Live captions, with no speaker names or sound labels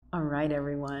All right,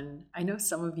 everyone. I know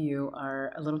some of you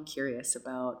are a little curious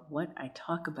about what I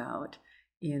talk about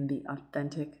in the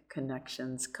Authentic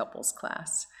Connections couples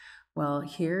class. Well,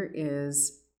 here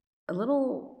is a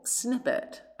little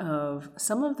snippet of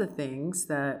some of the things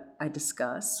that I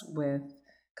discuss with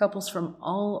couples from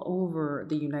all over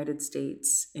the United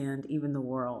States and even the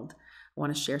world. I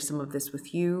want to share some of this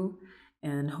with you,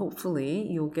 and hopefully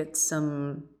you'll get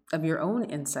some of your own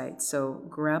insights. So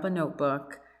grab a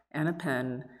notebook and a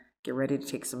pen. Get ready to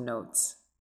take some notes.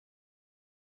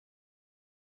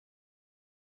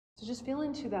 So just feel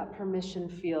into that permission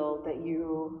field that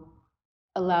you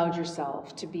allowed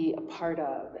yourself to be a part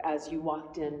of as you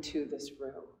walked into this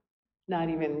room.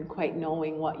 Not even quite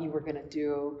knowing what you were going to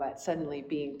do, but suddenly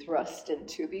being thrust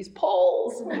into these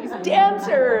poles and these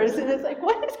dancers. And it's like,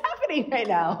 what is happening right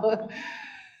now?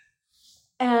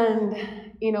 And,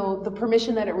 the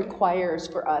permission that it requires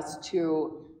for us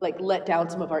to let down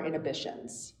some of our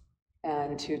inhibitions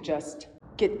and to just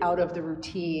get out of the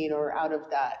routine or out of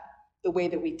the way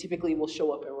that we typically will show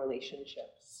up in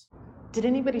relationships. Did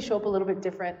anybody show up a little bit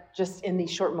different just in these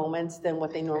short moments than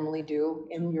what they normally do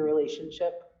in your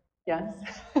relationship? Yes?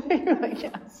 You're like,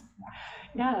 yes.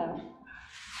 Yeah.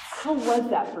 How was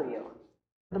that for you?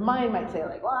 The mind might say well,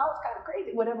 that was kind of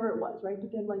crazy, whatever it was, right?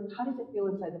 But then how does it feel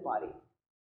inside the body?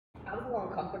 I was a little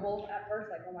uncomfortable at first,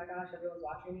 oh my gosh, everyone's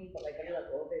watching me, but I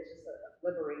let go of it, it's just a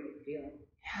liberating feeling.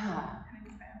 Yeah.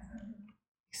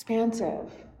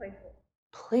 Expansive.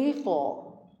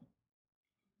 Playful.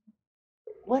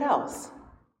 What else?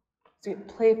 So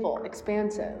playful,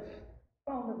 expansive.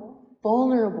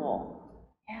 Vulnerable.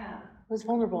 Yeah, it was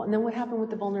vulnerable. And then what happened with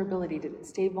the vulnerability? Did it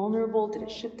stay vulnerable? Did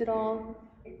it shift at all?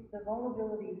 The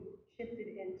vulnerability shifted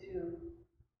into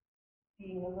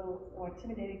being a little more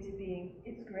intimidating to being,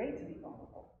 it's great to be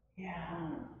vulnerable. Yeah.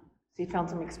 So you found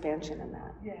some expansion in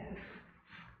that. Yeah.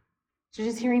 So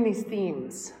just hearing these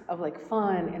themes of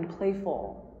fun and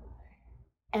playful.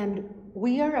 And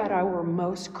we are at our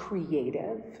most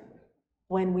creative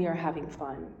when we are having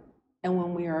fun and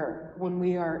when we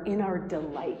are in our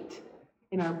delight,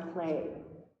 in our play.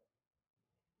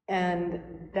 And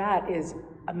that is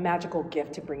a magical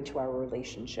gift to bring to our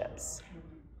relationships.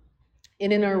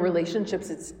 And in our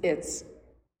relationships, it's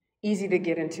easy to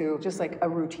get into just a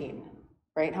routine,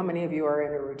 right? How many of you are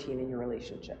in a routine in your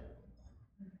relationship?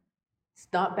 It's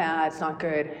not bad, it's not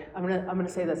good. I'm gonna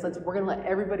say this. We're gonna let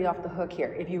everybody off the hook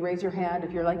here. If you raise your hand,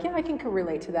 if you're yeah, I can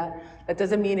relate to that. That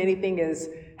doesn't mean anything is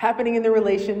happening in the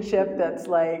relationship that's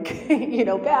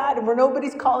bad, and where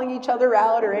nobody's calling each other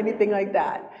out or anything like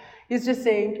that. It's just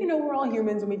saying, we're all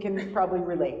humans and we can probably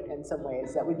relate in some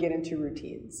ways that we get into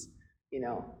routines,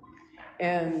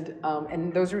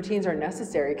 And those routines are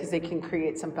necessary because they can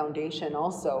create some foundation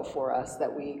also for us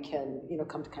that we can,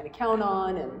 come to kind of count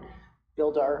on and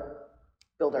build our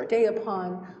day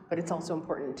upon. But it's also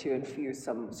important to infuse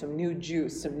some new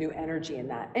juice, some new energy in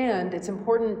that. And it's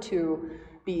important to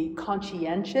be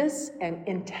conscientious and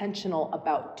intentional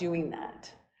about doing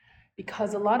that.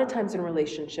 Because a lot of times in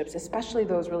relationships, especially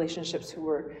those relationships who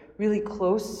we're really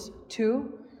close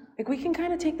to, we can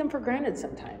kind of take them for granted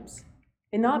sometimes.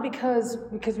 And not because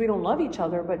we don't love each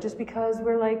other, but just because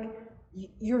we're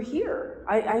you're here.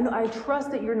 I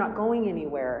trust that you're not going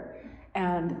anywhere.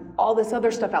 And all this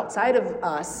other stuff outside of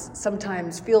us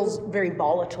sometimes feels very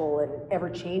volatile and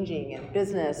ever-changing, and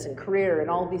business and career and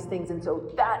all these things. And so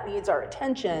that needs our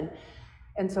attention.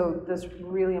 And so this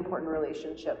really important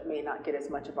relationship may not get as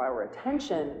much of our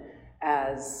attention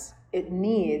as it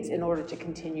needs in order to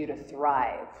continue to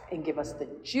thrive and give us the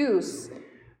juice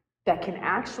that can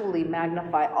actually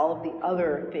magnify all of the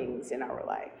other things in our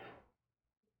life.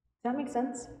 Does that make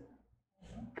sense?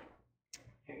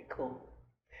 Very cool.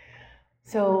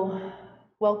 So,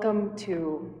 welcome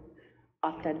to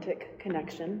Authentic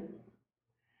Connection.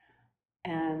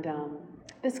 And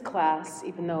this class,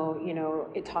 even though,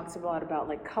 it talks a lot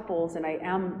about couples, and I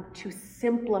am to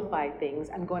simplify things,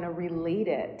 I'm going to relate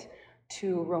it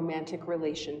to romantic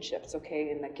relationships,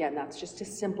 okay? And again, that's just to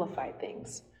simplify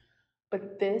things.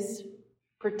 But this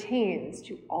pertains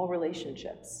to all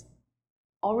relationships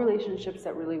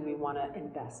that really we want to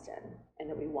invest in and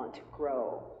that we want to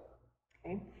grow,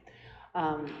 okay?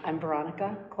 I'm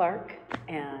Veronica Clark,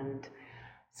 and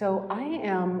so I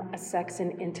am a sex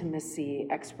and intimacy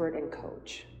expert and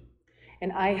coach.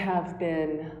 And I have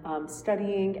been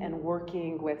studying and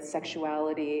working with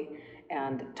sexuality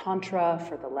and Tantra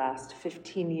for the last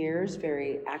 15 years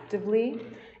very actively.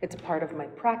 It's a part of my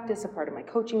practice, a part of my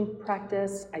coaching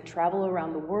practice. I travel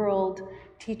around the world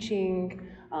teaching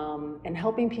and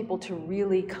helping people to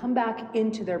really come back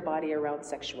into their body around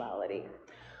sexuality.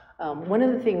 One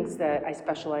of the things that I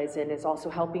specialize in is also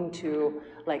helping to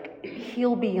like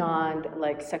heal beyond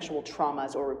like sexual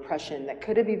traumas or repression that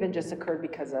could have even just occurred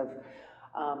because of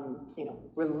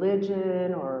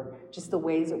religion or just the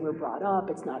ways that we're brought up.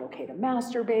 It's not okay to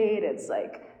masturbate. It's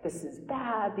like, this is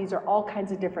bad. These are all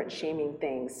kinds of different shaming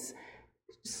things.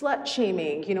 Slut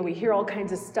shaming, we hear all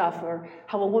kinds of stuff, or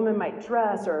how a woman might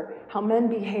dress, or how men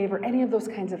behave, or any of those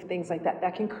kinds of things like that.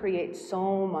 That can create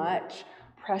so much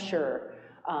pressure,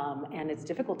 and it's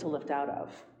difficult to lift out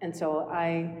of. And so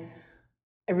I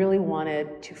really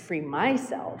wanted to free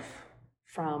myself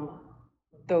from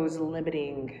those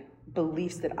limiting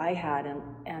beliefs that I had,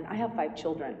 and I have 5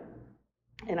 children.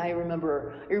 And I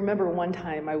remember one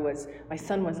time my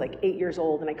son was like 8 years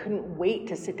old, and I couldn't wait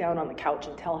to sit down on the couch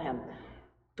and tell him,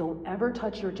 don't ever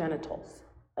touch your genitals.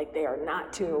 Like, they are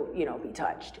not to, be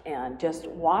touched, and just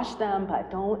wash them, but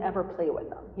don't ever play with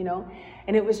them,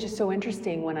 And it was just so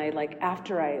interesting when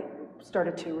after I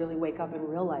started to really wake up and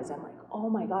realize, I'm like, oh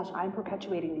my gosh, I'm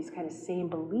perpetuating these kind of same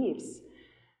beliefs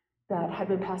that had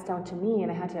been passed down to me,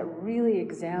 and I had to really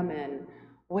examine,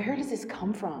 where does this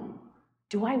come from?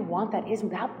 Do I want that? Is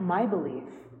that my belief?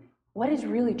 What is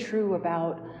really true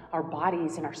about our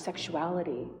bodies and our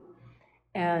sexuality?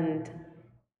 And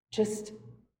just,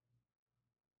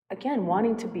 again,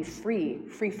 wanting to be free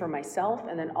for myself,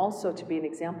 and then also to be an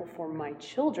example for my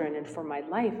children and for my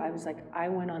life. I was like, I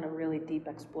went on a really deep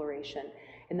exploration,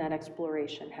 and that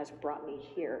exploration has brought me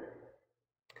here.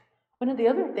 One of the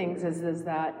other things is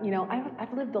that,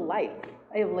 I've lived a life.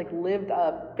 I have lived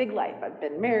a big life. I've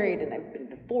been married, and I've been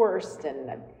divorced,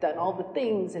 and I've done all the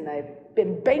things, and I've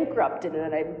been bankrupted,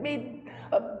 and I've made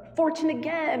a fortune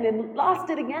again, and lost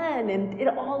it again, and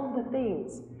all of the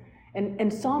things.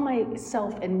 And saw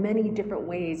myself in many different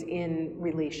ways in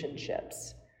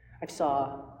relationships. I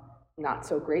saw not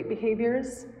so great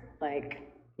behaviors, like,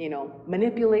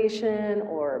 manipulation,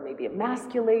 or maybe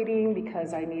emasculating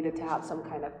because I needed to have some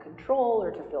kind of control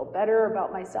or to feel better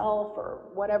about myself, or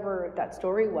whatever that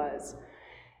story was.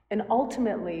 And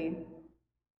ultimately,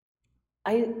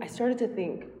 I started to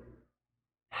think,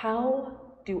 how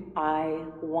do I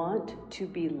want to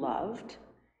be loved?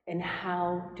 And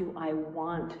how do I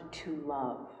want to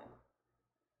love?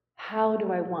 How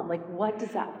do I want, what does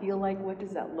that feel like? What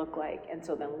does that look like? And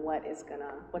so then what's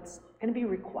gonna be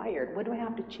required? What do I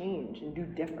have to change and do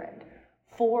different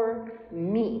for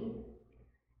me?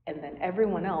 And then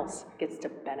everyone else gets to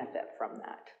benefit from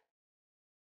that.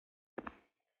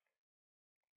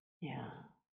 Yeah.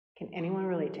 Can anyone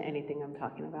relate to anything I'm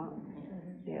talking about?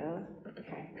 Yeah?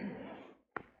 Okay.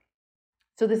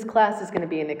 So this class is going to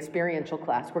be an experiential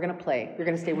class. We're going to play. You're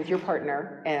going to stay with your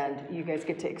partner, and you guys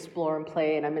get to explore and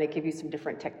play, and I'm going to give you some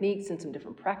different techniques and some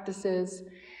different practices.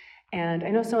 And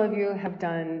I know some of you have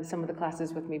done some of the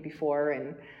classes with me before,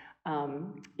 and I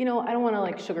don't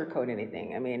want to sugarcoat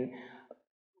anything. I mean,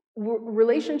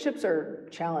 relationships are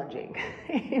challenging.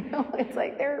 It's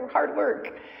they're hard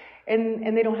work,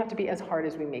 and they don't have to be as hard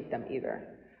as we make them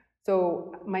either.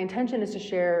 So my intention is to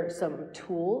share some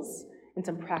tools and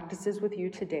some practices with you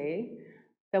today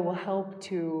that will help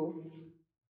to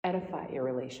edify your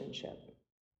relationship,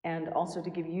 and also to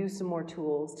give you some more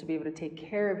tools to be able to take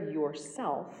care of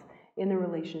yourself in the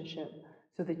relationship,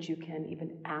 so that you can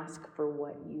even ask for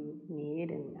what you need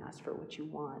and ask for what you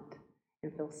want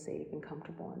and feel safe and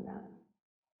comfortable in that.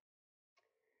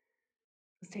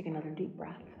 Let's take another deep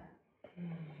breath.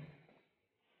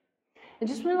 And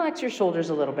just relax your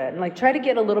shoulders a little bit, and try to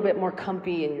get a little bit more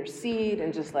comfy in your seat,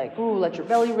 and just let your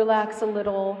belly relax a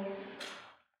little.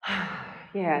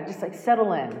 Yeah, just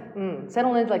settle in.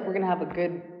 Settle in, we're gonna have a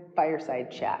good fireside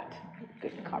chat,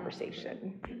 good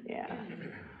conversation. Yeah.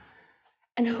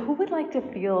 And who would like to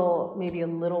feel maybe a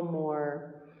little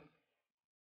more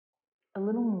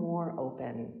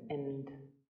open, and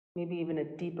maybe even a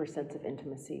deeper sense of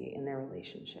intimacy in their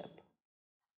relationship?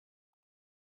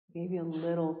 Maybe a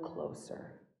little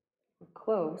closer. We're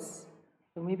close,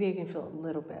 but maybe I can feel a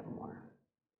little bit more.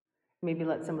 Maybe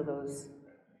let some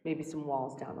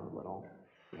walls down a little.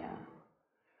 Yeah.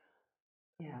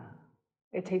 Yeah.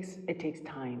 It takes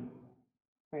time,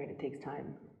 right? It takes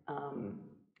time.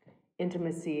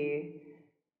 Intimacy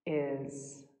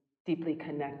is deeply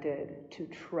connected to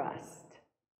trust,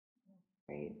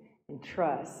 right? And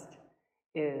trust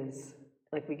is,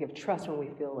 we give trust when we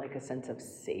feel a sense of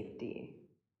safety.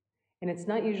 And it's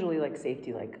not usually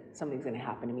safety, something's gonna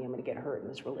happen to me, I'm gonna get hurt in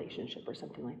this relationship or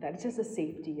something like that. It's just a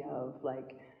safety of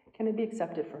can I be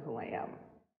accepted for who I am?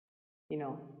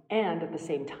 And at the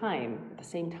same time,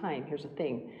 here's the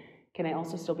thing, can I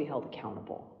also still be held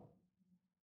accountable?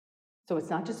 So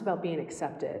it's not just about being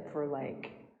accepted for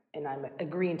and I'm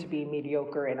agreeing to be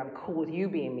mediocre, and I'm cool with you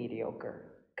being mediocre,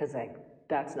 because like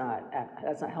that's not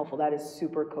helpful. That is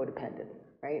super codependent,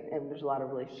 right? And there's a lot of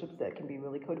relationships that can be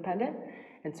really codependent.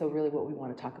 And so really what we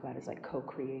want to talk about is like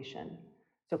co-creation.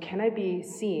 So can I be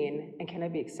seen and can I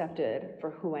be accepted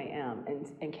for who I am?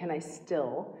 And can I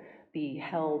still be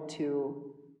held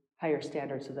to higher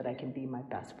standards so that I can be my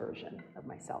best version of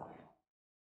myself?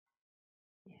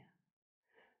 Yeah.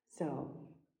 So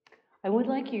I would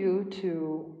like you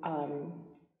to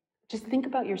just think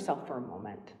about yourself for a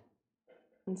moment.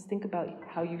 And just think about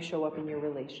how you show up in your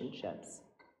relationships.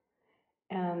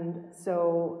 And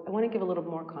so I want to give a little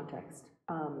more context.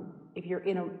 If you're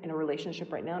in a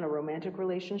relationship right now, in a romantic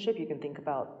relationship, you can think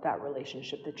about that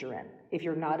relationship that you're in. If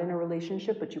you're not in a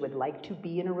relationship, but you would like to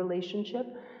be in a relationship,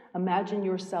 imagine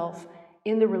yourself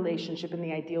in the relationship, in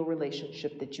the ideal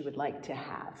relationship that you would like to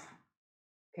have,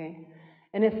 okay?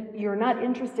 And if you're not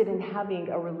interested in having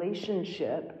a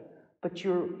relationship, but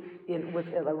you're with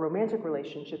a romantic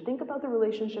relationship, think about the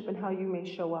relationship and how you may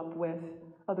show up with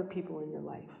other people in your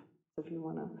life. So if you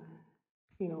want to,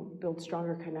 build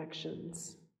stronger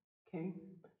connections, okay?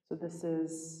 So this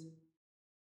is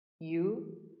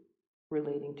you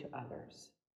relating to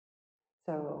others.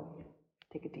 So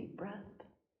take a deep breath.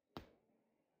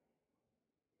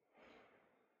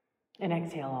 And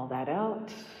exhale all that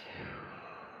out.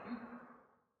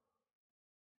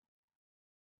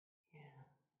 Yeah.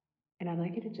 And I'd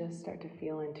like you to just start to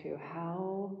feel into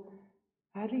how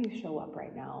do you show up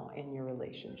right now in your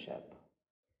relationship?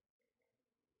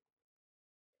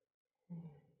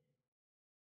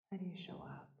 How do you show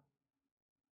up?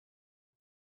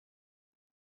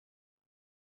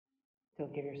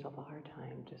 Don't give yourself a hard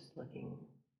time just looking,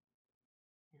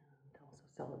 to also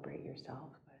celebrate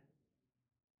yourself.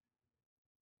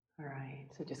 But all right,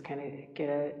 so just kind of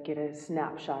get a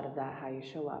snapshot of that, how you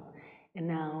show up. And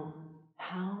now,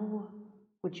 how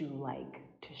would you like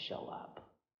to show up?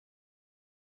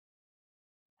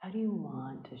 How do you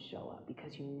want to show up?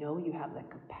 Because you know you have the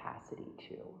capacity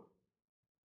to.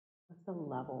 What's the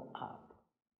level up?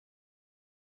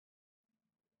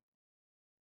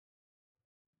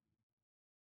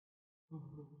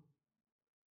 Mm-hmm.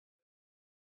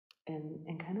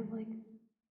 And kind of like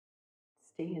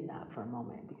stay in that for a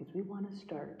moment, because we want to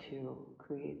start to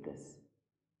create this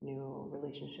new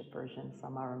relationship version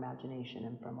from our imagination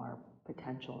and from our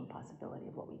potential and possibility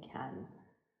of what we can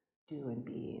do and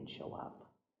be and show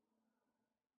up.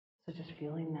 So just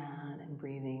feeling that and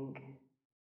breathing,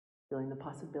 feeling the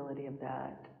possibility of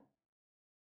that.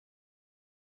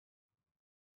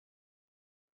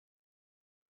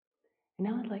 And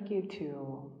now I'd like you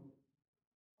to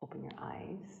open your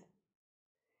eyes.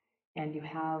 And you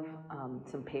have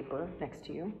some paper next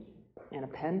to you and a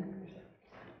pen.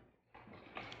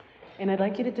 And I'd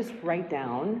like you to just write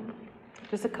down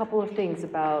just a couple of things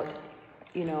about,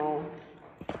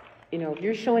 if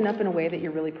you're showing up in a way that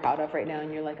you're really proud of right now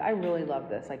and you're like, I really love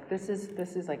this. Like this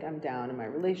is like I'm down in my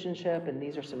relationship and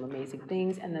these are some amazing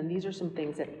things. And then these are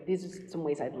some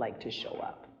ways I'd like to show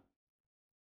up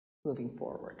moving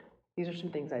forward. These are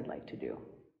some things I'd like to do.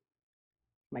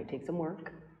 Might take some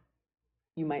work.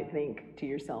 You might think to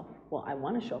yourself, well, I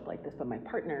want to show up like this, but my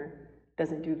partner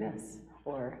doesn't do this,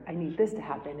 or I need this to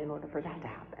happen in order for that to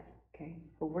happen, okay?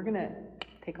 But we're going to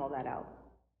take all that out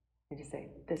and just say,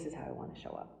 this is how I want to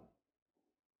show up.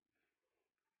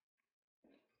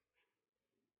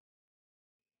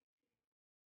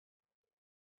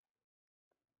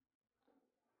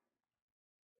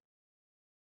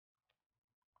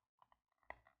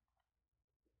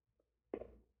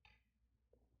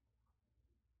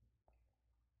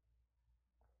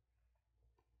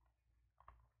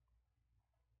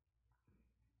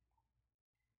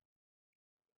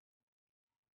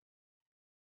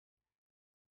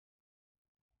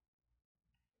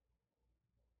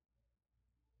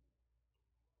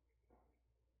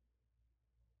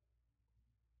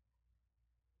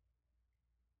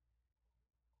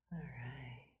 All right.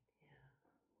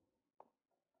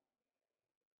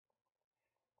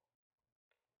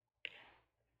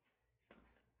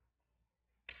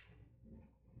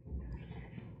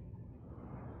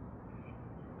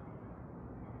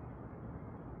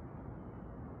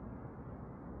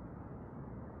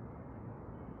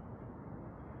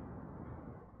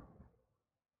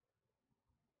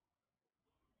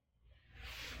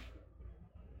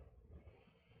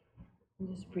 And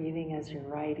just breathing as you're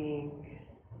writing.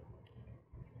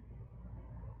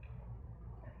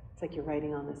 It's like you're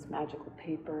writing on this magical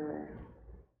paper.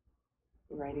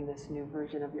 You're writing this new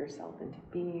version of yourself into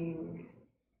being.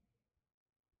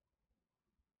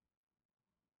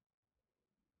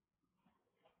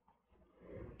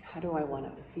 How do I want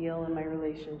to feel in my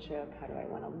relationship? How do I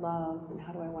want to love? And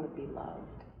how do I want to be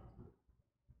loved?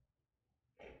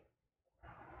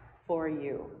 For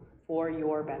you, for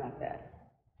your benefit.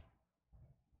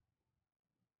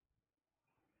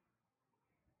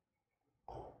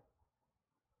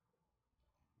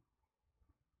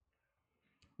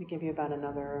 Let me give you about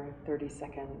another 30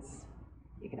 seconds.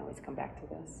 You can always come back to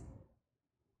this.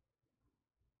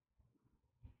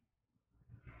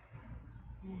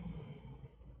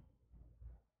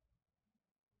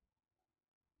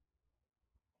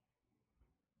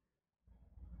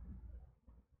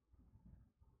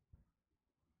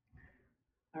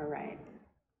 All right.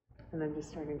 And I'm just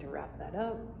starting to wrap that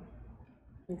up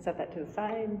and set that to the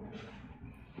side.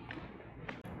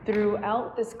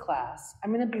 Throughout this class,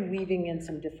 I'm going to be weaving in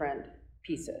some different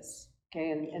pieces,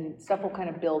 okay? And stuff will kind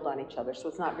of build on each other, so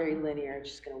it's not very linear, it's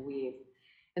just going to weave.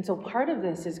 And so part of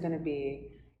this is going to be,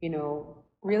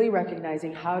 really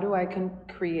recognizing how do I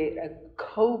create a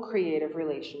co-creative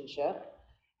relationship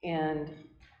and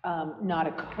not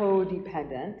a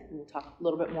codependent. And we'll talk a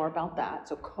little bit more about that.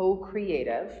 So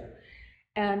co-creative.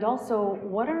 And also,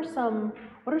 what are some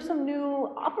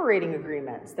new operating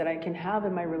agreements that I can have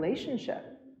in my relationship?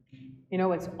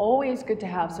 It's always good to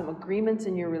have some agreements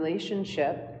in your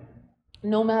relationship,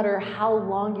 no matter how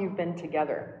long you've been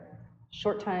together.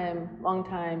 Short time, long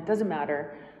time, doesn't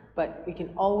matter, but we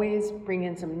can always bring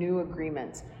in some new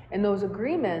agreements. And those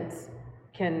agreements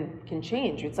can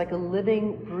change. It's like a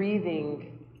living,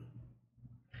 breathing,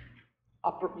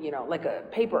 like a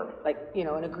paper, like,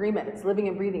 an agreement. It's living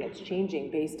and breathing. It's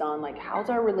changing based on, like, how's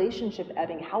our relationship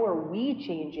ebbing? How are we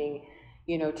changing,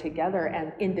 together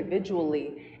and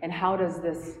individually? And how does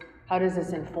this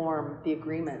inform the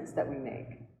agreements that we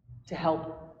make to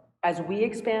help, as we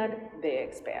expand, they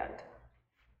expand?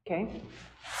 Okay?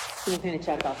 So we're going to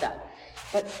chat about that.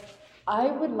 But I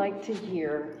would like to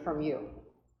hear from you.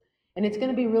 And it's going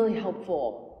to be really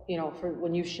helpful, for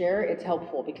when you share, it's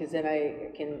helpful because then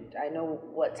I know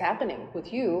what's happening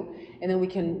with you, and then we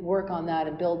can work on that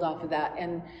and build off of that.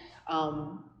 And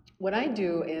what I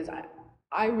do is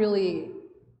I really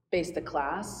base the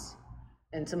class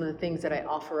and some of the things that I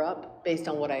offer up based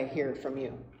on what I hear from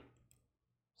you.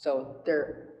 So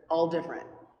they're all different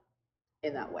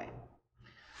in that way.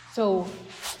 So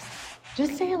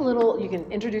just say a little, you can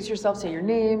introduce yourself, say your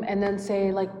name, and then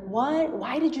say, like,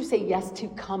 why did you say yes to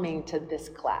coming to this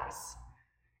class?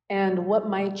 And what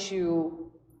might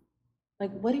you,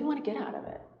 like, what do you want to get out of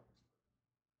it?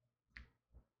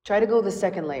 Try to go the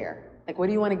second layer. Like, what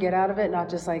do you want to get out of it? Not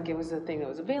just like it was a thing that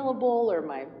was available or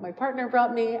my partner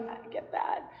brought me. I get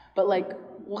that. But, like,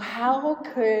 well, how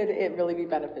could it really be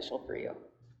beneficial for you?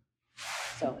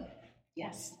 So,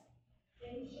 yes.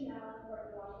 And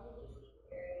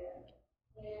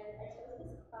I chose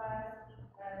this class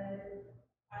because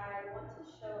I want to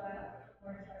show up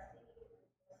more trusting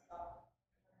and more soft.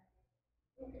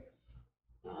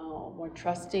 Oh, more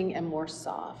trusting and more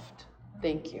soft.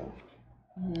 Thank you.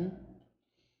 Mm-hmm.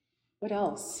 What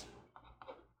else?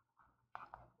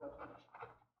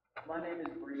 My name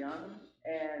is Brianna,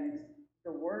 and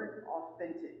the word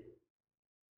authentic,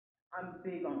 I'm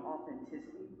big on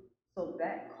authenticity, so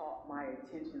that caught my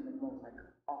attention the most, like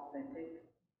authentic.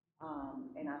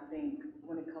 And I think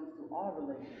when it comes to all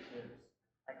relationships,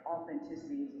 like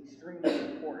authenticity is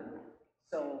extremely important.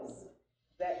 So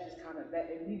that just that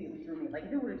immediately drew me. Like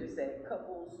if it would have just said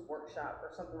couples workshop or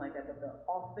something like that, but the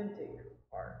authentic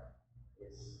part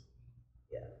is,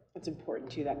 yeah. It's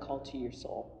important to you, that call to your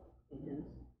soul. Mm-hmm.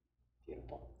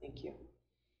 Beautiful, thank you.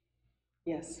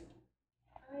 Yes?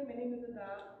 Hi, my name is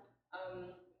Ada.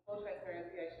 Full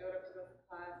transparency, I showed up to this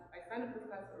class. I signed up for this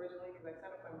class originally because I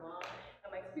signed up with my mom.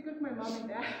 I'm like, speak with my mom and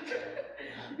dad.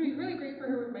 It'd be really great for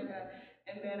her with my dad.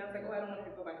 And then I was like, oh, I don't want her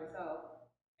to go by herself.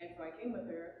 And so I came with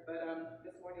her. But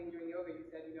this morning during yoga, you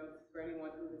said, this is for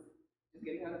anyone who is just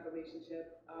getting out of a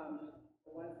relationship, or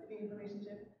wants to be in a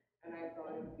relationship. And I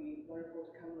thought it would be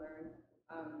wonderful to come learn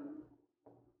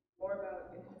more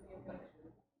about intimacy and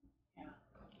connection. Yeah,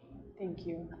 thank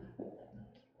you.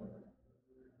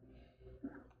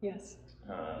 Yes?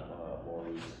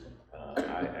 Maurice,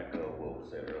 I echo what was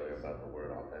said earlier about the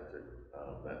word authentic.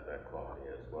 That caught me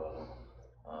as well.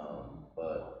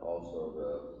 But also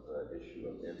the issue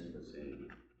of intimacy,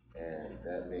 and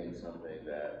that being something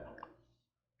that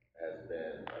has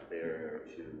been a barrier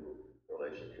to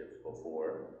relationships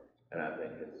before, and I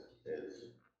think it's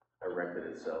erected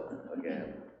itself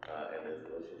again in this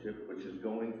relationship, which is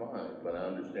going fine. But I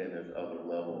understand there's other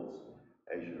levels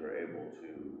as you are able to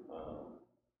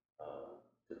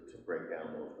break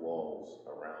down those walls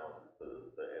around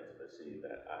the intimacy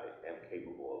that I am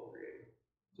capable of creating.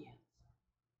 Yes.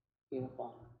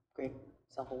 Beautiful. great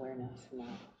self-awareness in that.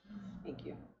 Thank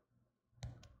you.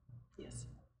 Yes.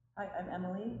 Hi, I'm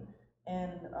Emily,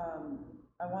 and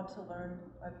I want to learn,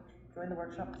 I've joined the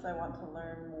workshop because I want to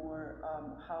learn more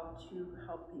how to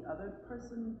help the other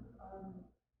person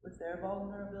with their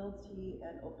vulnerability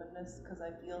and openness, because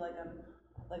I feel like I'm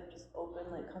like just open,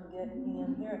 like come get me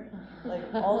in here, like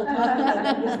all the time,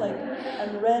 like I'm just like,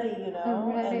 I'm ready, you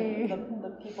know, and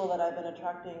the people that I've been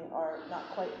attracting are not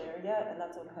quite there yet, and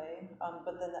that's okay,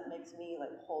 but then that makes me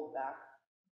like hold back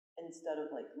instead of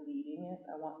like leading it.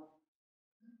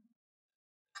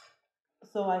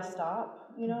 So I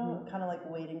stop, you know, kind of like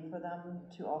waiting for them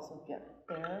to also get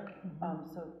there.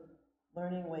 So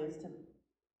learning ways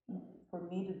for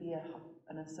me to be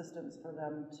an assistance for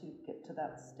them to get to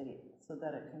that state so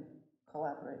that it can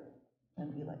collaborate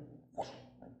and be like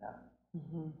that.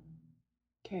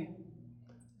 Okay.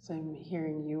 So I'm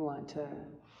hearing you want to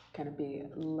kind of be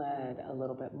led a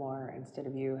little bit more instead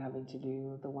of you having to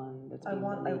do the one that's being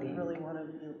leading. I really want to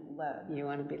be led. You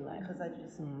want to be led. Because I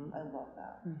love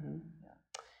that.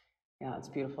 Yeah, it's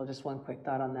beautiful. Just one quick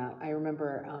thought on that. I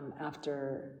remember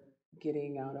after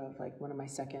getting out of like one of my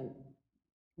second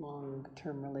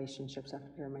long-term relationships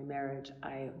after my marriage,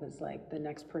 I was like, the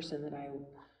next person that I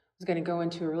was going to go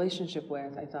into a relationship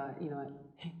with, I thought, you know what,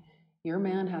 your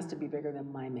man has to be bigger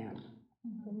than my man.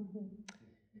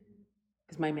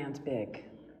 Because my man's big.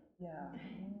 Yeah.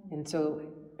 And so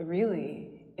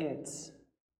really, it's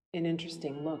an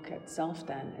interesting look at self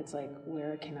then. It's like,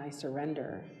 where can I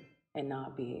surrender and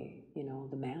not be, you know,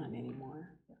 the man anymore?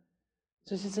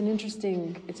 So it's an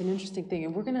interesting thing.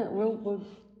 And we're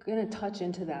gonna touch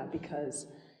into that because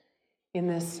in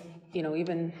this, you know,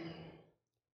 even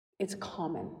it's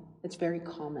very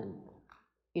common,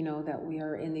 you know, that we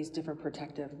are in these different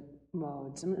protective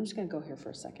modes. I'm just gonna go here for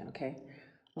a second, okay? I'm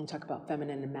gonna talk about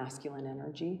feminine and masculine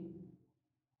energy.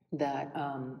 That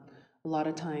a lot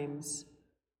of times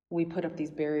we put up these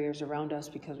barriers around us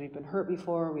because we've been hurt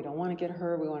before, we don't want to get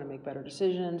hurt, we want to make better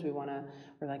decisions, we're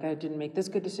like, I didn't make this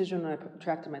good decision when I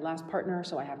attracted my last partner,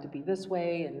 so I have to be this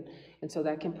way, and so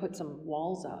that can put some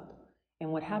walls up.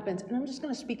 And what happens, and I'm just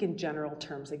going to speak in general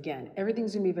terms again,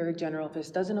 everything's going to be very general. If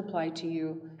this doesn't apply to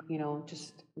you, you know, I'm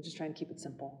just trying to keep it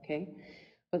simple, okay?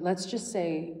 But let's just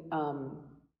say,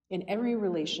 in every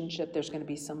relationship, there's going to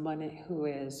be someone who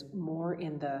is more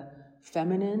in the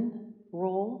feminine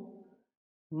role,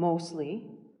 mostly,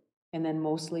 and then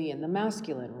mostly in the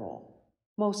masculine role,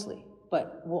 mostly,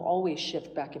 but we'll always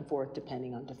shift back and forth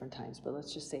depending on different times, but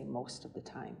let's just say most of the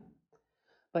time.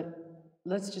 But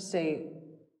let's just say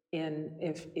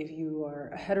if you are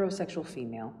a heterosexual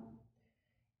female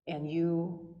and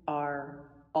you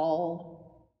are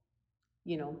all,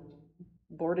 you know,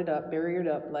 boarded up, barriered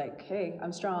up, like, hey,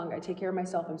 I'm strong, I take care of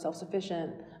myself, I'm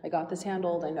self-sufficient, I got this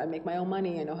handled, I make my own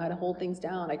money, I know how to hold things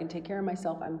down, I can take care of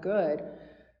myself, I'm good,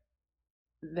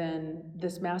 then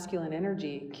this masculine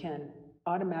energy can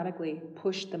automatically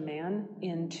push the man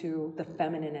into the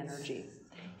feminine energy.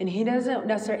 And he doesn't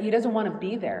want to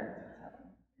be there.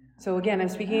 So again, I'm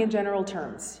speaking in general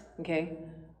terms, okay?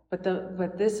 But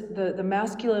the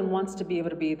masculine wants to be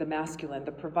able to be the masculine,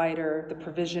 the provider, the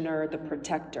provisioner, the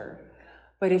protector.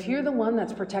 But if you're the one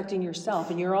that's protecting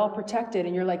yourself and you're all protected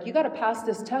and you're like, you got to pass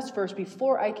this test first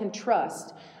before I can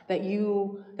trust that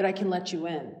I can let you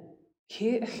in.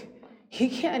 He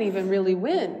can't even really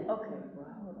win. Okay, well,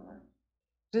 hold on.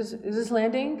 Is this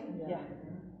landing? Yeah.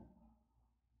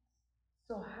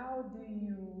 So how do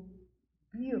you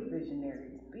be a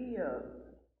visionary, be a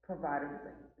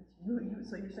provider?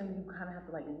 So you're saying you kind of have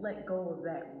to like let go of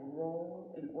that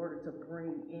role in order to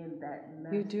bring in that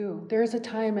message? You do. There's a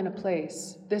time and a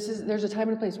place. There's a time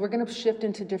and a place. We're going to shift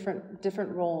into different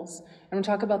roles. I'm going to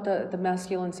talk about the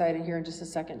masculine side in here in just a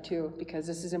second too, because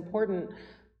this is important.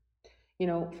 You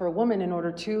know, for a woman, in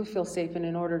order to feel safe and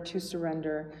in order to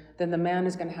surrender, then the man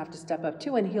is going to have to step up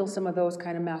too and heal some of those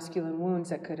kind of masculine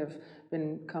wounds that could have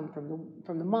come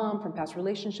from the mom, from past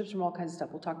relationships, from all kinds of stuff.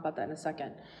 We'll talk about that in a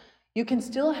second. You can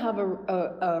still have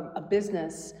a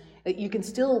business. You can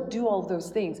still do all of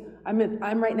those things.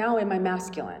 I'm right now in my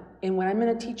masculine, and when I'm in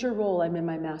a teacher role, I'm in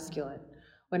my masculine.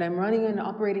 When I'm running and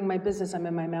operating my business, I'm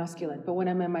in my masculine. But when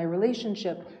I'm in my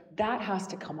relationship, that has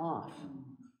to come off.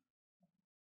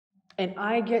 And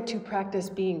I get to practice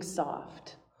being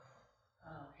soft.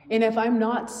 And if I'm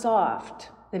not soft,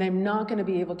 then I'm not going to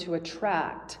be able to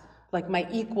attract like my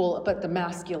equal, but the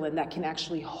masculine that can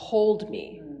actually hold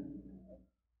me.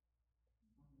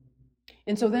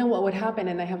 And so then what would happen,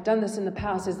 and I have done this in the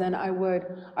past, is then I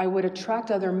would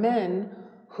attract other men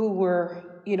who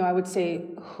were I would say,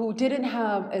 who didn't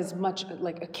have as much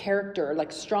like a character,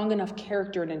 like strong enough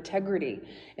character and integrity.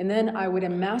 And then I would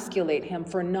emasculate him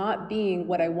for not being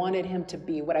what I wanted him to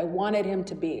be,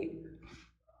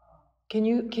 Can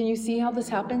you see how this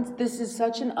happens? This is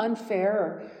such an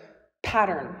unfair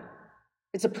pattern.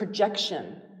 It's a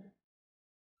projection.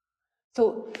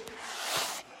 So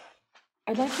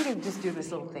I'd like you to just do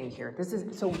this little thing here.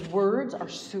 So words are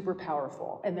super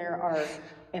powerful, and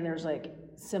there's like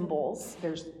symbols,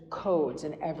 there's codes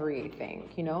and everything,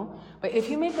 But if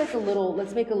you make like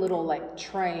let's make a little like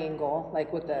triangle,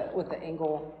 like with the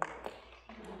angle,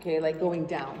 okay, like going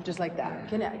down, just like that.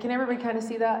 Can everybody kind of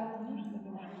see that?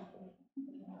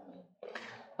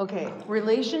 Okay,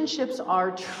 relationships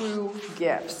are true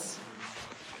gifts.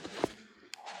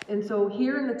 And so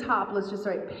here in the top, let's just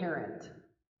write parent.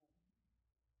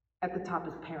 At the top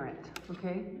is parent,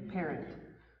 okay? Parent.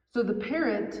 So the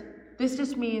parent, this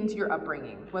just means your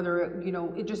upbringing. Whether,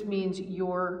 it just means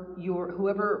your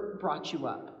whoever brought you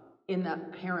up in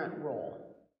that parent role.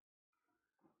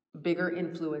 Bigger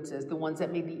influences, the ones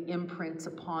that made the imprints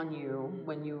upon you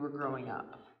when you were growing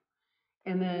up.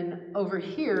 And then over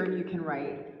here, you can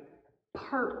write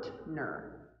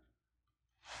partner.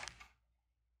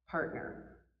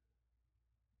 Partner.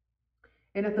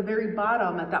 And at the very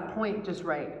bottom, at that point, just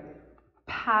write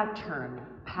pattern,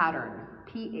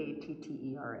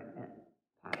 P-A-T-T-E-R-N,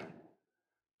 pattern.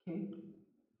 Okay?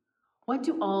 What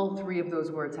do all three of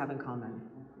those words have in common?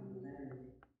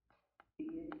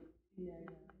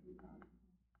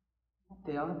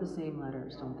 They all have the same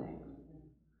letters, don't they?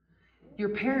 Your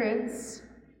parents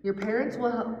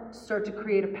will start to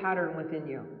create a pattern within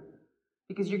you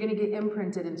because you're going to get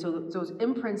imprinted, and so those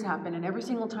imprints happen, and every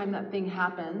single time that thing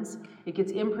happens, it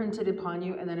gets imprinted upon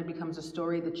you, and then it becomes a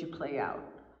story that you play out.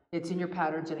 It's in your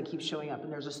patterns, and it keeps showing up,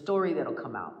 and there's a story that'll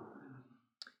come out.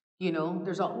 We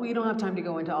don't have time to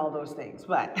go into all those things,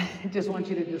 but I just want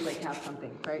you to just like have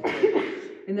something, right?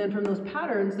 And then from those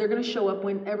patterns, they're going to show up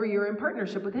whenever you're in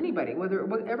partnership with anybody,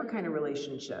 whatever kind of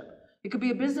relationship. It could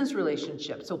be a business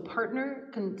relationship. So partner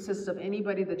consists of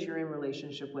anybody that you're in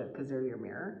relationship with because they're your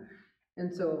mirror.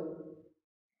 And so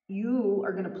you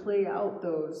are going to play out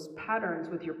those patterns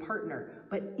with your partner.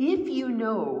 But if you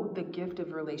know the gift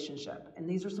of relationship, and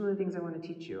these are some of the things I want to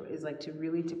teach you, is like to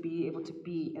be able to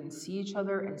be and see each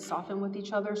other and soften with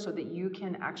each other so that you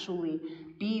can actually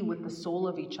be with the soul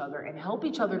of each other and help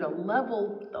each other to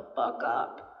level the fuck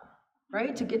up,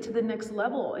 right? To get to the next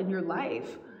level in your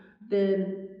life.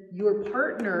 Then your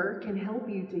partner can help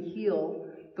you to heal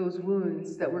those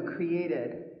wounds that were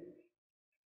created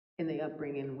in the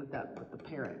upbringing with the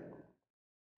parent.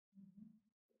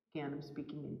 Again, I'm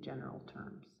speaking in general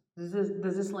terms. Does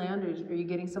this land? Are you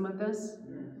getting some of this?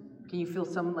 Can you feel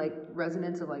some like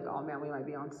resonance of like, oh man, we might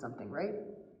be on something, right?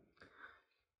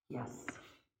 Yes.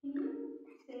 Can you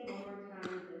say one more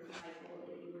time the cycle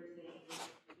that you were saying?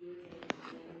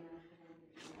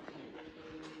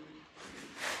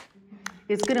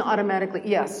 It's going to automatically,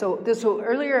 yeah. So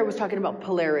earlier I was talking about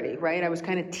polarity, right? I was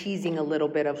kind of teasing a little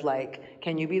bit of like,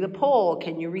 can you be the pole?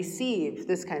 Can you receive?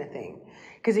 This kind of thing.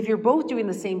 Because if you're both doing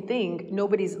the same thing,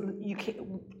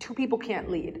 two people can't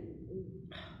lead.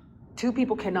 Two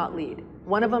people cannot lead.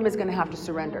 One of them is going to have to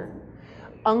surrender.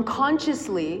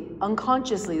 Unconsciously,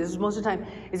 this is most of the time,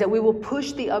 is that we will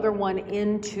push the other one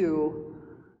into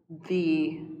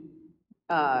the,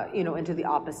 into the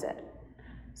opposite.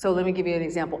 So let me give you an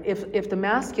example. If the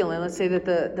masculine, let's say that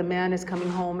the man is coming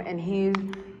home and he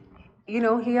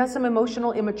has some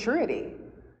emotional immaturity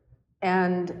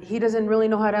and he doesn't really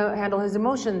know how to handle his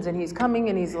emotions, and he's coming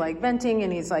and he's like venting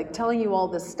and he's like telling you all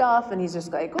this stuff, and he's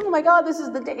just like, oh my God, this is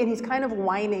the day, and he's kind of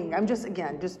whining.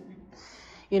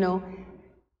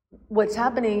 What's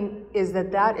happening is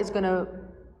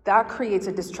that creates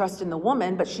a distrust in the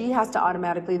woman, but she has to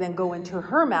automatically then go into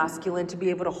her masculine to be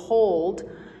able to hold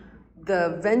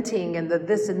the venting and the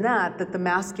this and that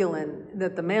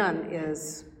the man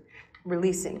is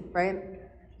releasing, right?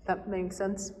 That makes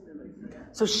sense?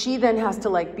 So she then has to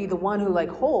like be the one who like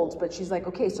holds, but she's like,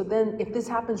 okay, so then if this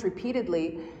happens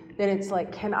repeatedly, then it's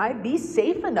like, can I be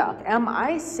safe enough? Am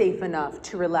I safe enough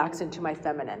to relax into my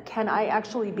feminine? Can I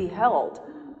actually be held?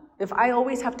 If I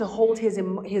always have to hold his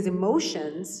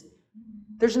emotions,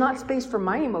 there's not space for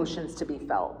my emotions to be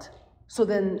felt. So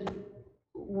then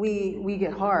we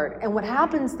get hard. And what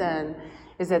happens then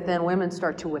is that then women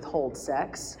start to withhold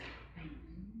sex.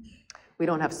 We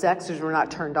don't have sex because we're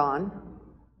not turned on,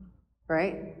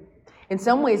 right? In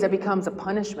some ways that becomes a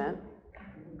punishment.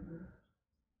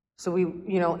 So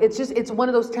it's one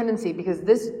of those tendencies, because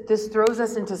this throws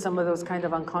us into some of those kind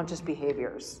of unconscious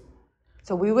behaviors.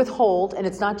 So we withhold, and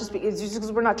it's just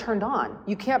because we're not turned on.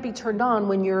 You can't be turned on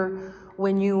when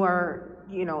you are,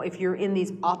 if you're in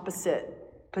these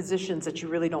opposite positions that you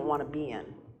really don't want to be in.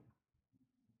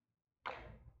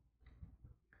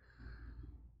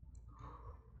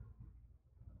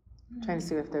 I'm trying to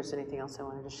see if there's anything else I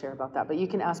wanted to share about that, but you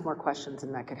can ask more questions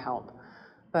and that could help.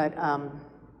 But I'm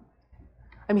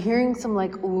hearing some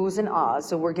like oohs and ahs,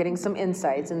 so we're getting some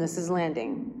insights, and this is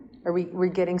landing. Are we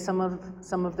getting some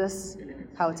of this?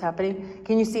 How it's happening?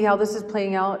 Can you see how this is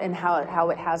playing out and how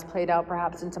it has played out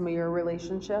perhaps in some of your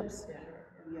relationships?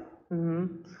 Yeah.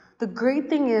 Mm-hmm. The great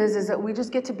thing is that we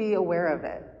just get to be aware of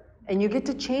it, and you get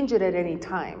to change it at any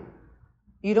time.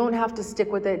 You don't have to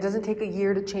stick with it. It doesn't take a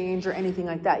year to change or anything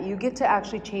like that. You get to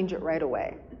actually change it right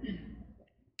away.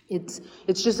 It's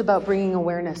just about bringing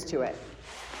awareness to it.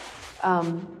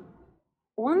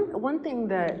 One thing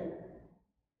that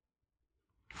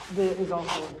is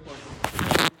also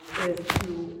important is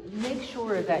to make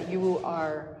sure that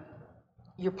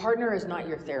your partner is not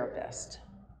your therapist.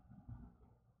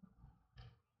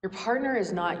 Your partner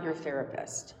is not your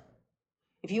therapist.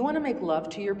 If you want to make love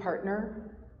to your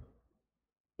partner,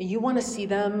 you want to see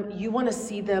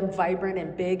them vibrant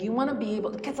and big. You want to be able,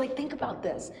 because think about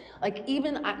this.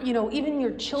 Even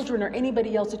your children or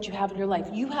anybody else that you have in your life,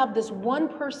 you have this one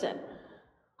person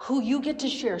who you get to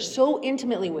share so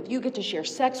intimately with. You get to share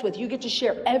sex with. You get to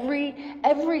share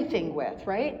everything with,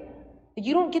 right?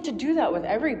 You don't get to do that with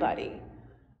everybody.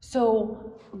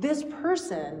 So this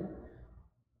person,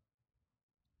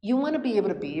 you want to be able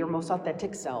to be your most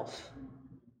authentic self.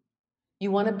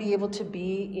 You want to be able to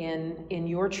be in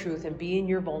your truth and be in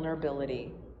your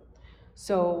vulnerability.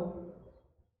 So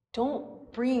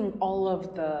don't bring all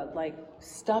of the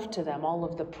stuff to them, all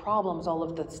of the problems, all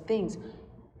of the things.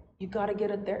 You got to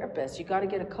get a therapist. You got to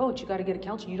get a coach. You got to get a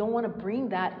counselor. You don't want to bring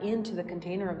that into the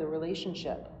container of the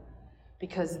relationship,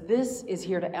 because this is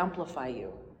here to amplify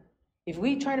you. If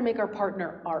we try to make our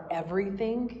partner our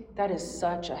everything, that is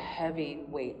such a heavy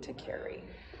weight to carry.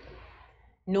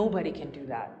 Nobody can do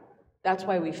that. That's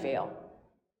why we fail.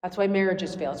 That's why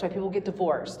marriages fail. That's why people get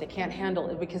divorced. They can't handle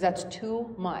it because that's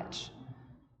too much.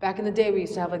 Back in the day, we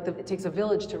used to have it takes a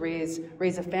village to raise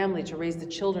a family, to raise the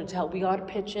children, to help. We got to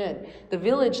pitch in. The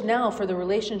village now for the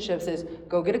relationships is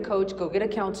go get a coach, go get a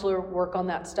counselor, work on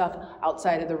that stuff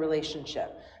outside of the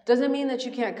relationship. Doesn't mean that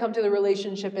you can't come to the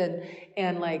relationship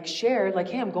and share,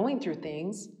 hey, I'm going through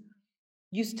things.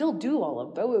 You still do all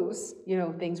of those,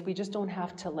 things. We just don't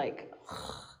have to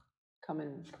come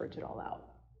and purge it all out.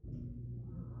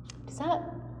 Does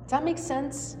that make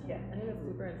sense? Yeah, I think it's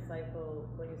super insightful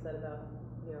what you said about,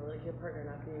 your partner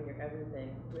not being your everything.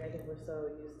 I think we're so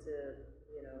used to,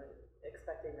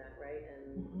 expecting that, right?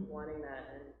 And wanting that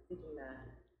and seeking that.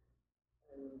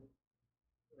 And,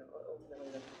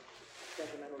 ultimately that's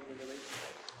detrimental to the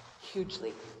relationship.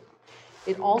 Hugely.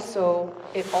 It also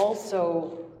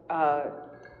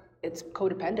it's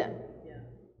codependent. Yeah.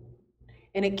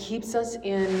 And it keeps us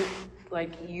in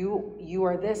you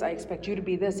are this, I expect you to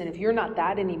be this, and if you're not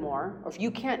that anymore, or if you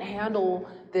can't handle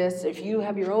this, if you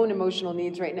have your own emotional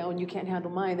needs right now and you can't handle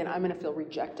mine, then I'm going to feel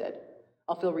rejected.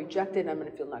 I'll feel rejected, and I'm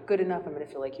going to feel not good enough, I'm going to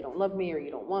feel like you don't love me or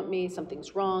you don't want me,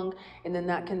 something's wrong, and then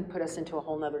that can put us into a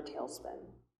whole nother tailspin.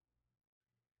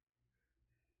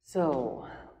 So,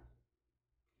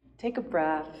 take a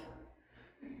breath.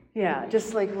 Yeah,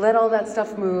 just let all that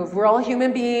stuff move. We're all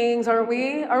human beings, aren't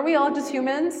we? Are we all just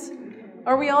humans?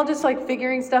 Are we all just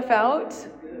figuring stuff out?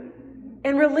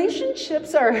 And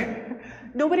relationships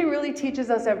nobody really teaches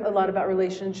us a lot about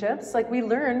relationships. We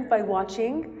learn by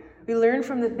watching. We learn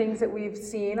from the things that we've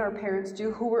seen our parents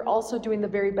do, who were also doing the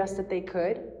very best that they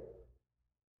could.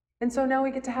 And so now we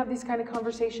get to have these kind of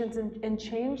conversations and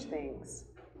change things.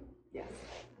 Yes.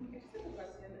 I just have a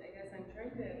question. I guess I'm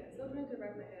still trying to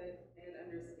wrap my head and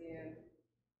understand,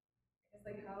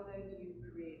 how then do you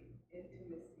create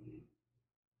intimacy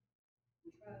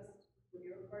and trust with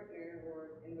your partner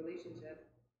or in relationship?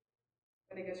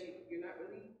 And I guess you're not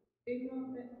really big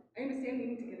on that. I understand you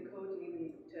need to get a coach and you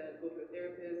need to go to a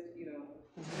therapist,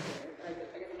 I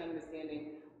guess I'm not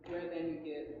understanding where then you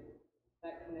get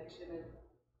that connection of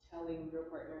telling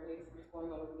your partner, hey, what's going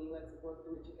on with me, let's work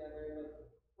through it together.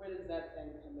 Where does that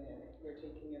then come in if you're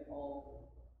taking it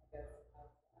all, I guess,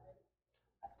 outside?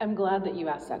 I'm glad that you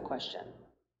asked that question,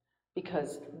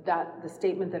 because the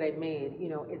statement that I made,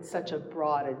 it's such a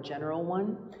broad and general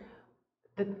one.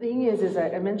 The thing is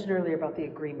that I mentioned earlier about the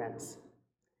agreements,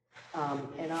 and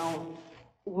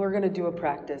we're going to do a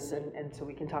practice, and so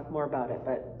we can talk more about it,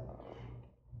 but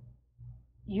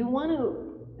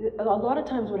a lot of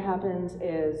times what happens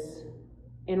is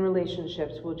in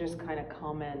relationships, we'll just kind of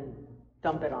come and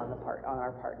dump it on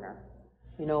our partner.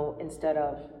 instead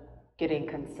of getting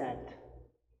consent.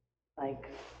 Like,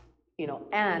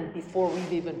 and before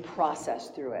we've even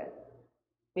processed through it.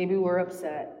 Maybe we're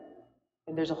upset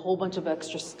and there's a whole bunch of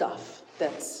extra stuff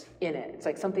that's in it. It's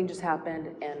like something just happened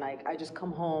and like I just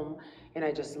come home and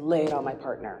I just lay it on my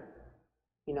partner,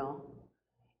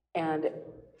 And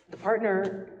the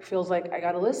partner feels like I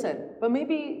gotta listen, but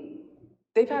maybe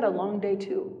they've had a long day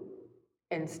too.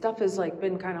 And stuff has like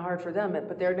been kind of hard for them,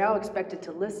 but they're now expected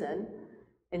to listen.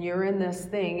 And you're in this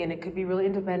thing, and it could be really,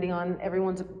 depending on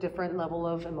everyone's different level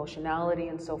of emotionality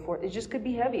and so forth. It just could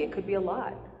be heavy. It could be a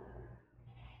lot.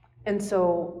 And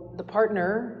so the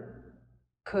partner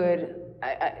could,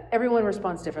 everyone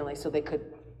responds differently. So they could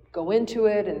go into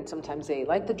it, and sometimes they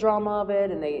like the drama of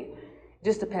it, and it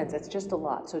just depends. It's just a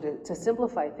lot. So to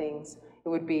simplify things, it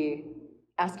would be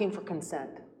asking for consent.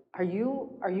 Are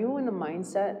you in the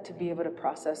mindset to be able to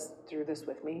process through this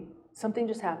with me? Something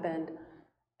just happened,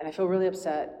 and I feel really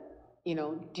upset. Do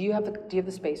you have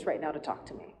the space right now to talk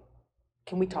to me?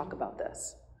 Can we talk about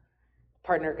this?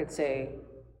 Partner could say,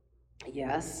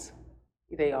 yes,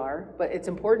 they are. But it's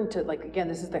important to, like, again,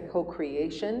 this is the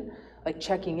co-creation, like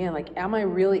checking in, like, can I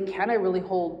really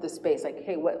hold this space? Like,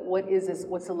 hey, what is this?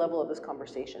 What's the level of this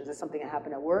conversation? Is this something that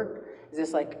happened at work? Is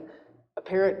this like a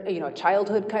parent, a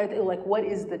childhood kind of thing? Like, what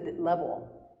is the level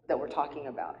that we're talking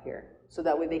about here? So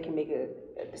that way they can make a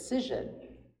decision.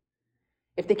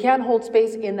 If they can't hold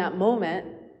space in that moment,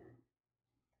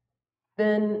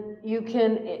 then you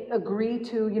can agree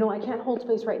to, I can't hold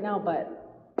space right now, but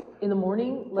in the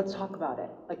morning, let's talk about it.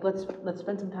 Like, let's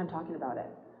spend some time talking about it.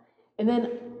 And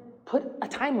then put a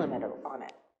time limit on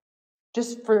it.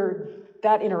 Just for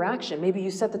that interaction. Maybe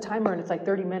you set the timer and it's like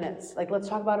 30 minutes. Like, let's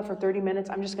talk about it for 30 minutes.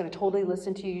 I'm just going to totally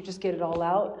listen to you. You just get it all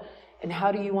out. And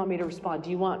how do you want me to respond? Do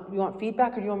you want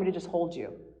feedback, or do you want me to just hold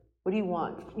you? What do you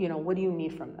want? What do you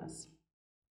need from this?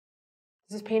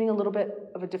 Is this painting a little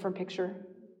bit of a different picture?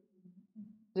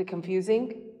 Is it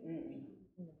confusing?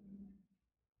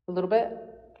 A little bit?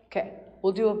 Okay,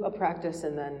 we'll do a practice,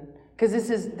 and then, because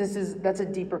that's a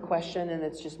deeper question, and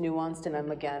it's just nuanced, and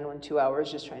I'm, again, in 2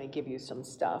 hours just trying to give you some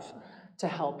stuff to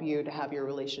help you to have your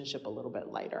relationship a little bit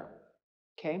lighter.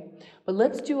 Okay? But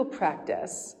let's do a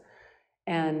practice,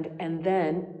 and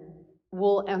then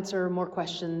we'll answer more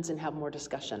questions and have more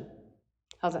discussion.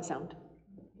 How's that sound?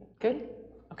 Good?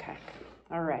 Okay.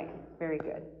 All right, very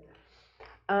good.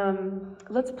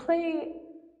 Let's play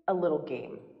a little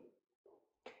game.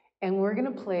 And we're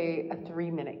gonna play a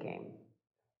 3-minute game.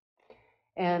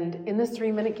 And in this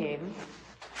 3-minute game,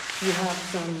 you have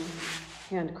some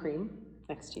hand cream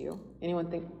next to you. Did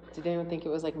anyone think it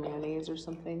was like mayonnaise or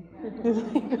something?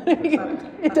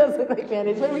 It does look like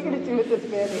mayonnaise. What are we gonna do with this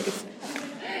mayonnaise?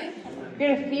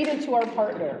 We're gonna feed it to our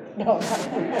partner. No, it's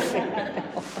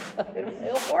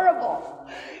horrible.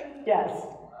 Yes.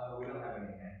 We don't have any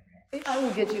hand cream. I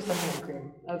will get you some hand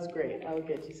cream. That's great. I will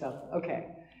get you some. Okay.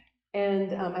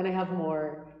 And I have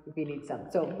more if you need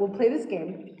some. So we'll play this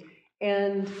game.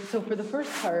 And so for the first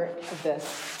part of this,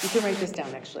 you can write this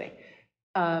down actually.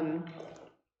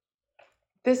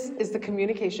 This is the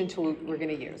communication tool we're going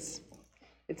to use.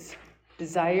 It's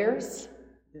desires.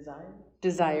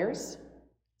 Desires.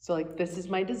 So like, this is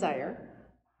my desire.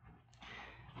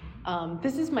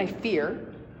 This is my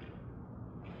fear.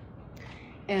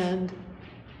 And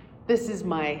this is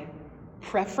my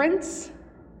preference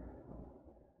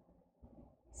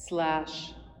 /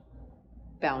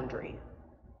 boundary.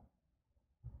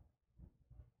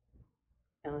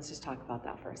 And let's just talk about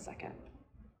that for a second.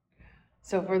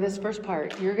 So for this first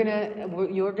part, you're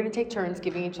gonna take turns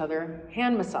giving each other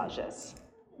hand massages.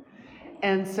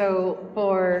 And so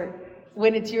for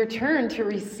when it's your turn to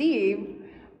receive,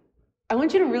 I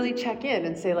want you to really check in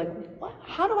and say, like,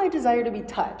 how do I desire to be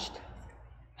touched?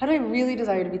 How do I really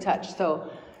desire to be touched?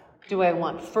 So do I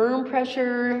want firm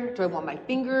pressure? Do I want my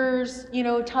fingers,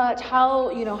 touch? How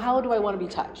do I want to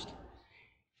be touched?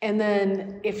 And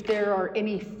then if there are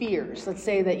any fears, let's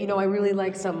say that, I really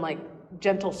like some like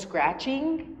gentle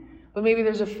scratching, but maybe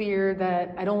there's a fear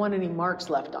that I don't want any marks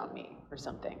left on me or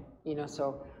something,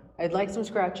 so I'd like some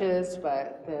scratches,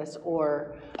 but this,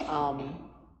 or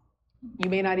you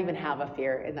may not even have a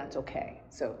fear, and that's okay.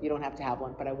 So you don't have to have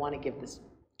one, but I want to give this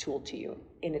tool to you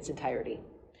in its entirety.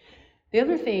 The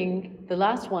other thing, the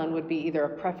last one, would be either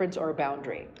a preference or a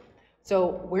boundary.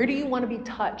 So where do you want to be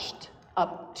touched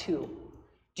up to?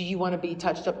 Do you want to be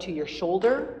touched up to your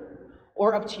shoulder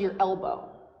or up to your elbow?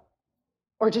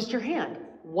 Or just your hand?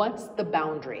 What's the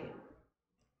boundary?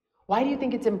 Why do you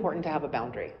think it's important to have a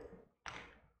boundary?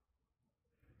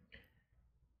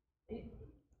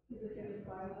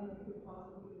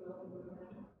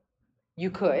 You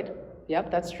could.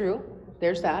 Yep, that's true.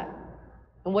 There's that.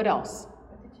 And what else?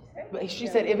 What did she say? But she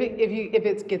said if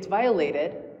it gets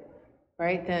violated,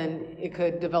 right, then it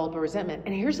could develop a resentment.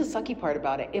 And here's the sucky part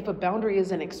about it. If a boundary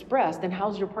isn't expressed, then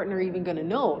how's your partner even going to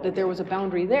know that there was a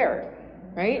boundary there,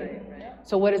 right?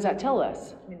 So what does that tell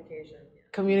us? Communication.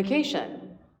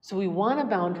 Communication. So we want a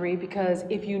boundary because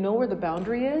if you know where the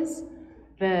boundary is,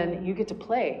 then you get to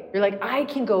play. You're like, I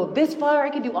can go this far, I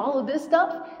can do all of this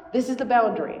stuff. This is the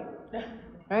boundary,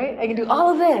 right? I can do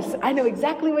all of this. I know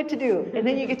exactly what to do. And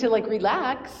then you get to like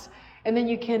relax, and then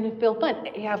you can feel fun,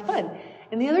 have fun.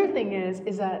 And the other thing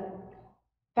is that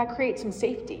creates some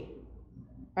safety,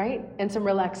 right? And some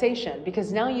relaxation,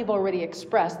 because now you've already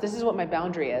expressed, this is what my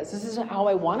boundary is. This is how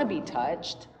I want to be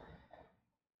touched.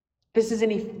 This is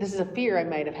a fear I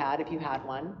might have had if you had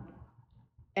one.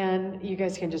 And you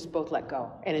guys can just both let go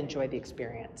and enjoy the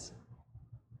experience.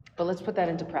 But let's put that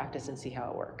into practice and see how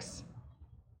it works.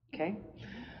 Okay?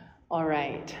 All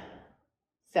right.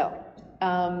 So,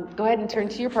 go ahead and turn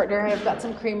to your partner. I've got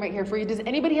some cream right here for you. Does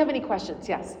anybody have any questions?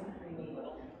 Yes?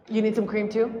 You need some cream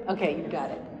too? Okay, you got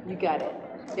it. You got it.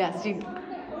 Yes,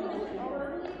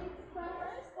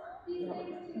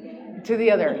 to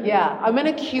the other. Yeah, I'm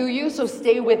going to cue you, so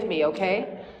stay with me,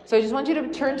 okay? So I just want you to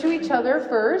turn to each other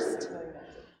first.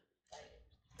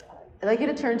 I'd like you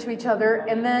to turn to each other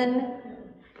and then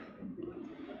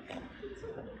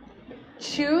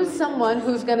choose someone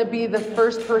who's going to be the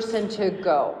first person to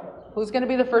go. Who's going to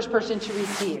be the first person to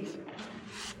receive?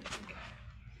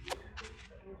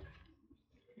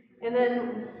 And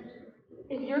then,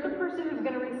 if you're the person who's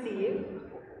going to receive,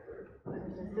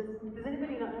 does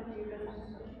anybody not have to use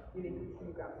this?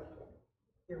 You grab it.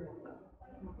 You're welcome.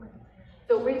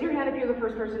 So raise your hand if you're the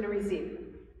first person to receive.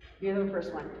 You're the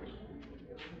first one.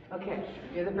 Okay,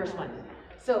 you're the first one.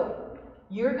 So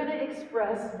you're going to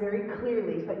express very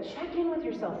clearly, but check in with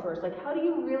yourself first. Like, how do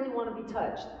you really want to be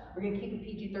touched? We're going to keep it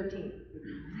PG-13.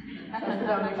 That's the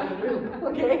boundary for the group,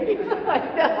 okay?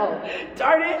 I know.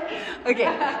 Darn it. Okay,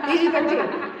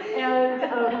 PG-13. And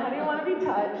how do you want to be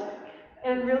touched?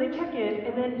 And really check in,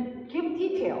 and then give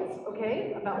details,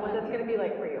 okay, about what that's going to be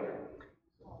like for you.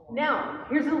 Now,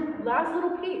 here's the last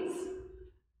little piece.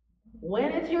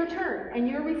 When it's your turn and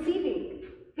you're receiving,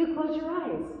 you close your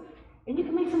eyes, and you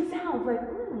can make some sounds like,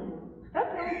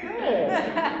 that feels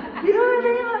good. You know what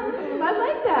I mean? I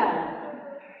like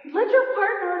that. Let your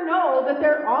partner know that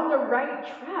they're on the right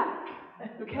track,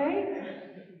 okay?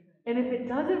 And if it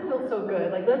doesn't feel so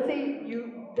good, like let's say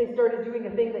they started doing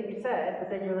a thing that you said, but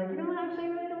then you're like, actually, I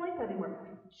really don't like that anymore.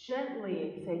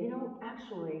 Gently say,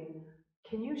 actually,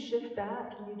 can you shift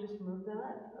that? Can you just move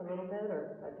that a little bit?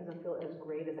 Or that doesn't feel as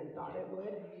great as I thought it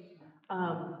would.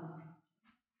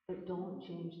 But don't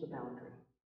change the boundary.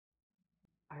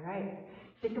 All right.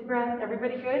 Take a breath.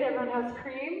 Everybody good? Everyone has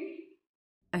cream?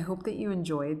 I hope that you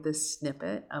enjoyed this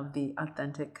snippet of the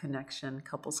Authentic Connection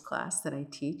couples class that I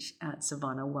teach at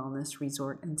Savannah Wellness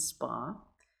Resort and Spa.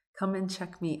 Come and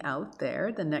check me out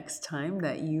there the next time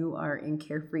that you are in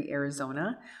Carefree,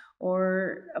 Arizona.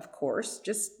 Or, of course,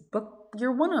 just book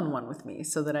your one-on-one with me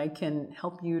so that I can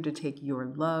help you to take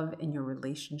your love and your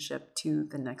relationship to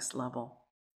the next level.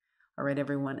 All right,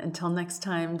 everyone, until next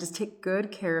time, just take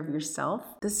good care of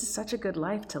yourself. This is such a good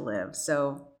life to live,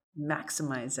 so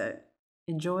maximize it.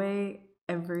 Enjoy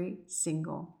every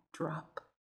single drop.